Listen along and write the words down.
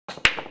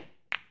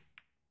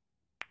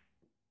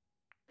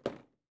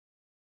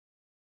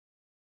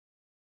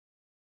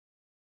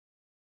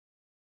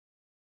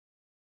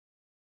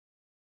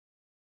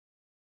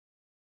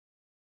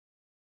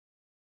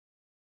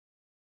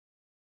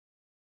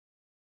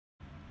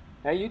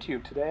Hey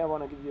YouTube, today I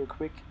want to give you a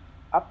quick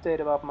update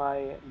about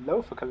my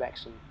loafer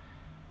collection.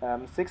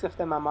 Six of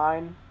them are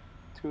mine,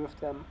 two of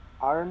them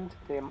aren't.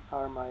 They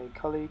are my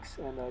colleagues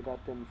and I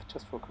got them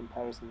just for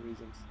comparison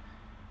reasons.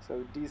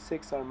 So these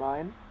six are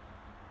mine,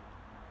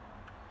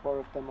 four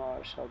of them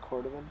are Shell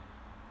Cordovan,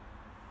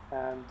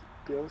 and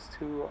those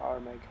two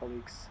are my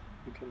colleagues.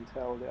 You can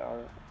tell they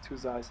are two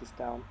sizes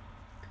down.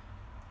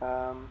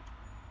 Um,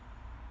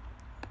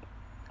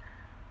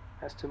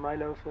 as to my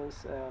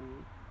loafers,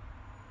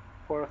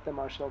 four of them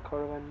are Shell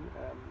Cordovan.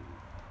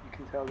 You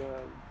can tell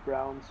the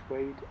brown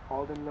Suede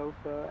Alden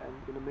Loafer, and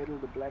in the middle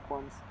the black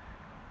ones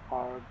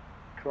are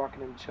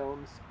Crockett and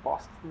Jones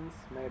Bostons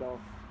made of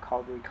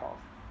Calvary calf.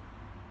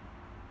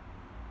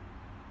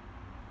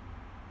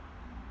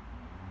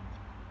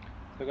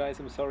 So guys,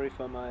 I'm sorry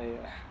for my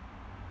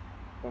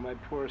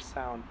poor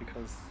sound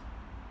because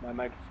my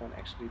microphone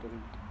actually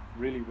doesn't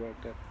really work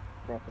that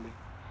properly.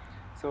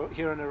 So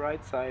here on the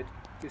right side,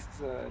 this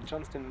is a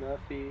Johnston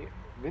Murphy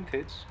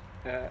vintage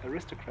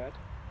Aristocrat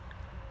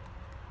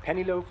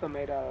penny loafer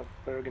made out of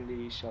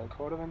burgundy Shell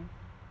Cordovan.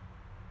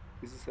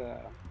 This is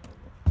a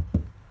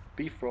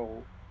beef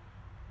roll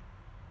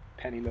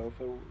penny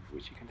loafer,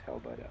 which you can tell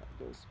by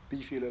those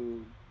beefy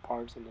little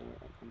parts on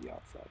the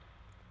outside.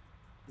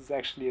 This is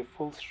actually a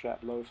full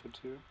strap loafer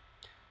too.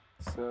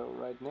 So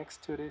right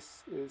next to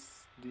this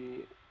is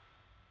the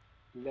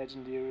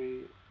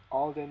legendary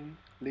Alden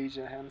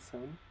LHS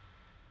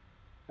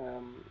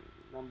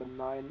number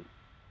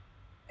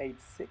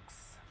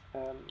 986,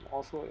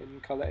 also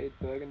in color 8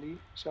 burgundy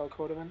Shell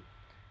Cordovan,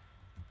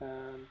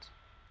 and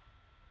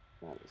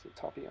there's a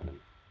toppy on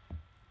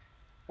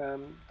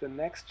him. The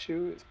next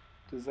shoe is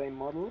the same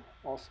model,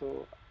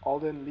 also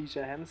Alden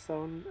LHS,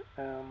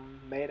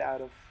 made out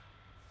of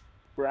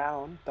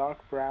brown,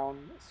 dark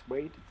brown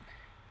suede.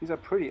 These are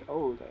pretty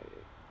old.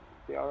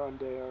 They are on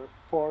their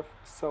fourth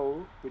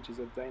sole, which is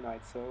a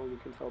day-night sole. You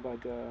can tell by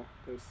the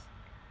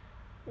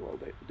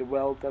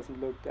weld doesn't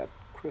look that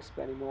crisp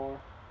anymore,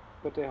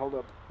 but they hold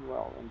up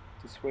well, and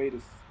the suede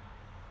is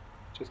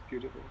just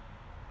beautiful.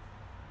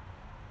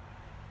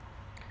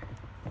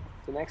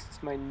 The next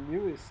is my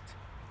newest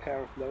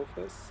pair of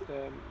loafers.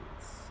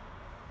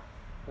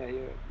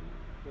 Here,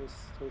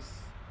 those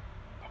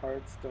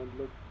parts don't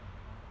look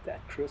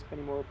that crisp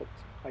anymore, but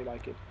I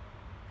like it.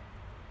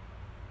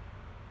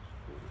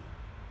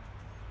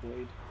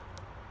 Wait.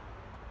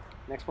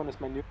 Next one is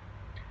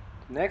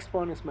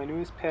my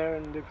newest pair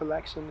in the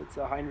collection. It's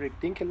a Heinrich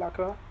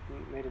Dinkelacker,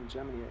 made in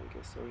Germany, I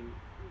guess, or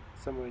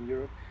somewhere in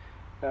Europe.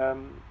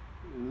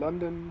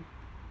 London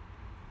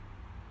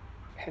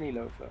penny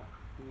loafer,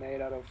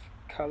 made out of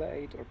color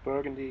 8 or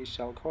burgundy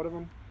Shell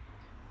Cordovan.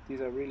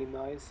 These are really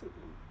nice.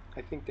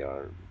 I think they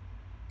are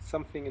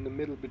something in the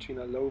middle between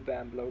a low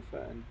band loafer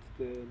and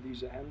the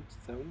LHS,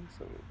 so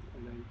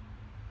and then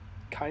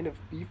kind of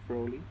beef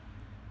rolly,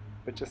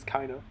 but just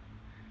kind of.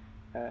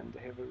 And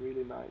they have a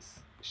really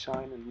nice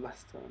shine and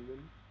luster on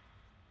them.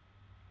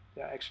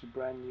 They're actually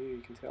brand new.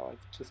 You can tell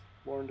I've just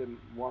worn them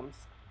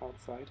once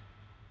outside,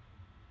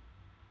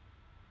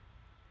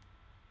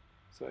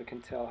 so I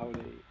can tell how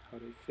they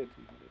fit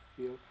and how they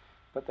feel.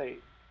 But they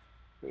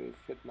really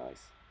fit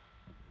nice.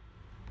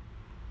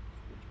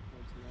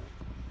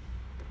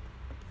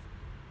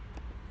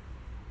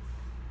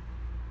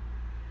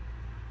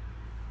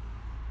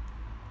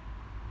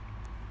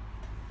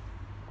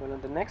 Well,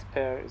 and the next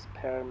pair is a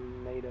pair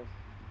made of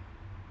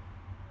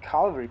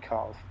Calvary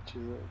calf, which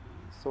is a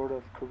sort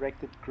of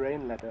corrected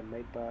grain leather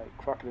made by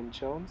Crockett and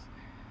Jones.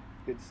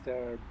 It's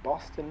their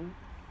Boston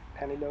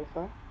penny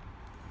loafer.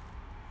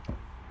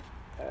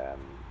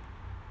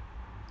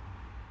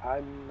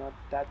 I'm not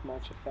that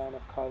much a fan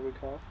of Calvary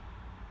calf.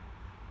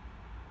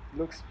 It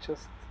looks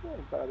just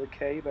about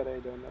okay, but I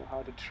don't know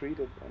how to treat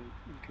it, and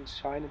you can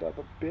shine it up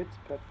a bit,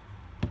 but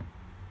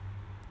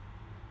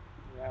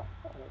yeah,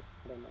 I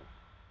don't know.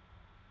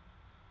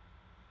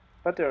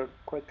 But they're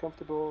quite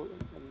comfortable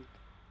and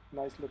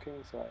nice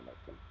looking, so I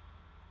like them.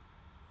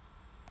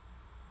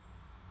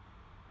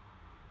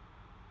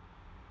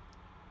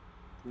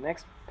 The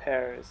next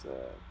pair is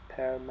a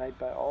pair made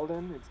by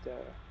Alden. It's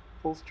their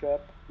full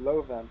strap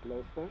low vamp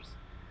loafers,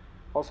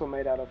 also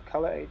made out of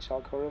color 8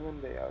 Shell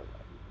Cordovan. They are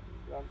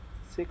around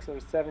 6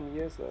 or 7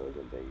 years old,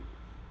 and they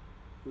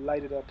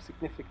light it up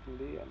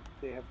significantly, and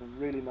they have a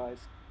really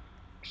nice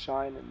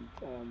shine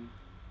and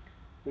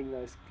really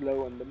nice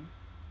glow on them.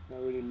 I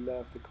really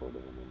love the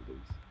Cordovan on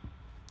these.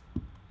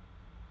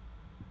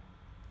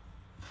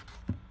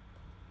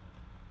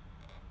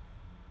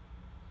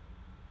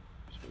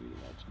 It's really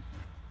magic.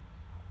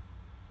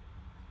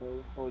 So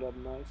hold up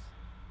nice.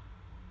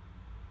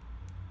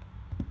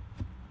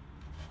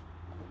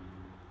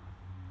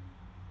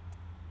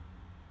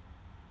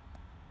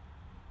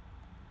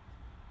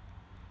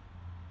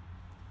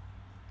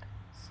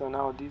 So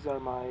now these are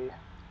my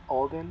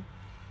Alden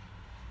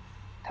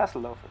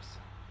tassel loafers.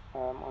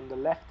 On the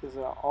left is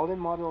an Alden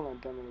model,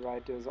 and on the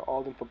right there's an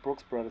Alden for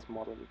Brooks Brothers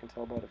model. You can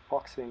tell by the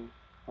foxing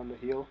on the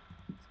heel.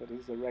 So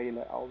this is a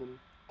regular Alden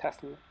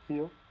tassel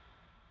heel,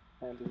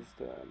 and this is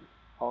the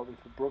Alden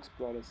for Brooks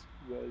Brothers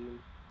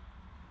version.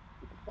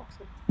 with the box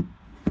in.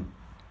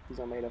 These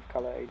are made of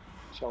color 8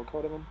 shell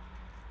Cordovan.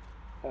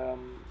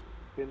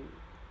 Been,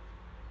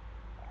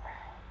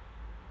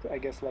 I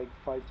guess, like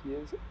 5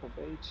 years of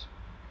age.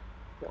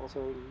 They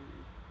also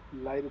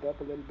lighted up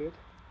a little bit,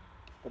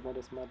 but not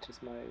as much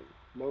as my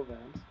low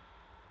vamps.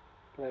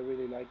 But I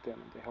really like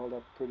them, and they hold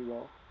up pretty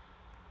well.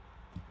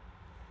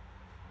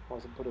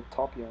 Also put a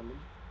toppy on them,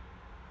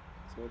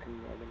 so I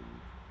can wear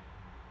them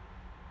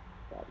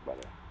bad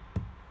weather.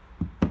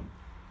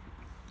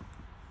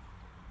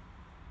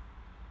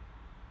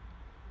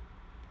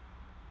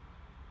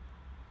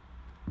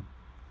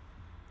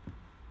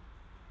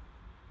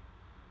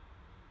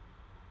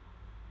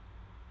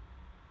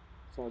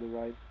 So the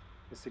right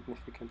is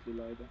significantly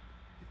lighter.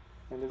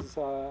 And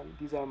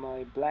these are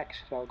my black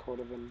shell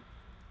Cordovan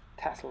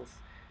tassels.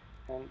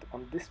 And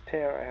on this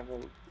pair I have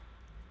a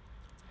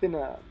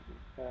thinner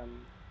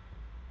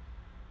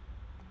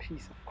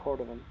piece of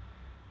Cordovan,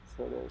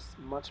 so there's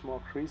much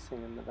more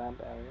creasing in the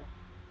vamp area,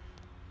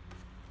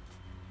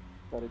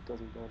 but it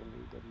doesn't bother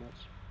me that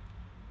much.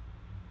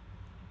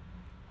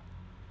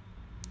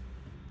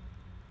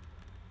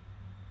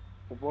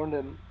 I've worn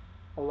them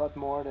a lot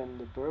more than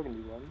the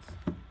burgundy ones,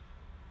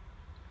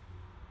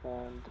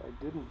 and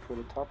I didn't put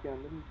a toppy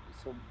on them,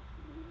 so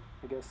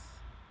I guess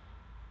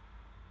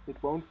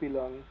it won't be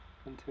long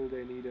until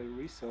they need a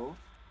resole.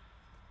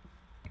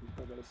 If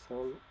I got a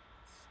sole,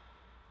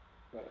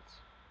 it's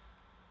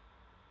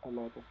a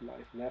lot of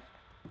life left.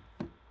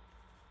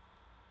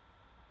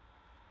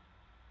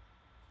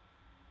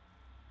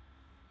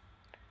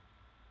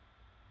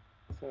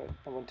 So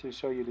I want to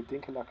show you the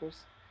Dinkelackers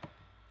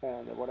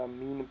and what I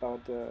mean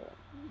about the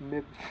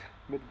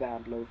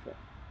mid-vamp loafer.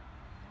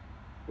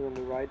 Here on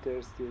the right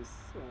there's this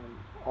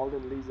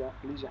Alden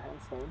LHS hand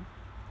sewn.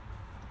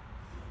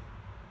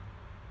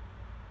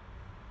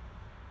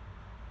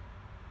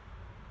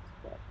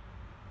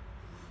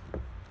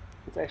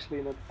 It's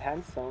actually not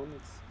hand sewn,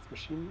 it's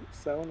machine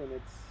sewn, and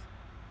it's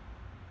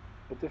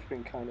a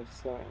different kind of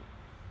sewing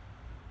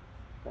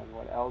than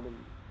what Alden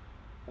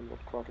and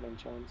what Crockett and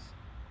Jones,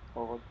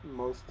 or what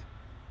most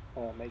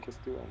makers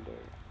do on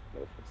their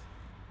loafers.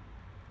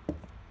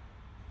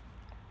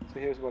 So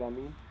here's what I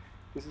mean.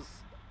 This is,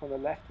 on the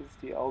left is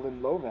the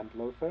Alden low vamp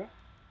loafer,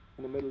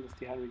 in the middle is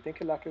the Heinrich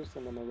Dinkelackers,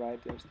 and on the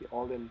right there's the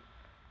Alden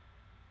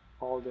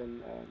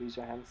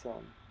LHS hand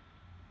sewn.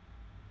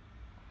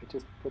 I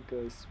just put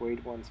the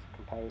Suede ones for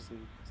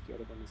comparison, because the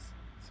other one is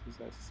 2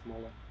 sizes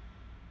smaller.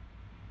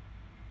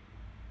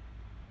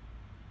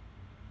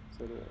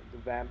 So the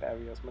vamp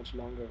area is much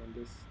longer on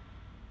this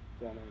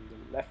than on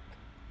the left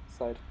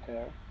side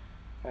pair,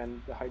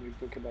 and the Heinrich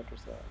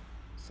Dinkelackers are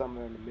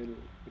somewhere in the middle,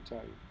 which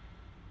I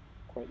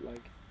quite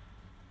like.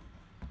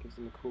 Gives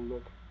them a cool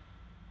look.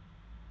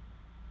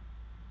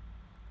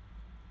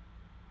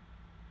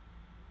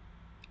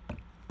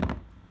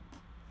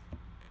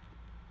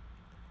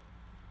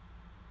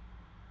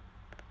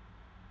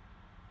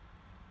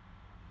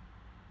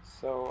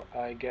 So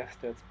I guess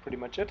that's pretty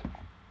much it.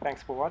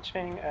 Thanks for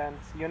watching, and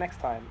see you next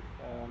time.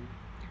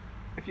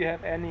 If you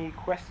have any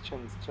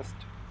questions, just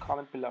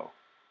comment below.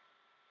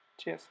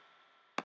 Cheers.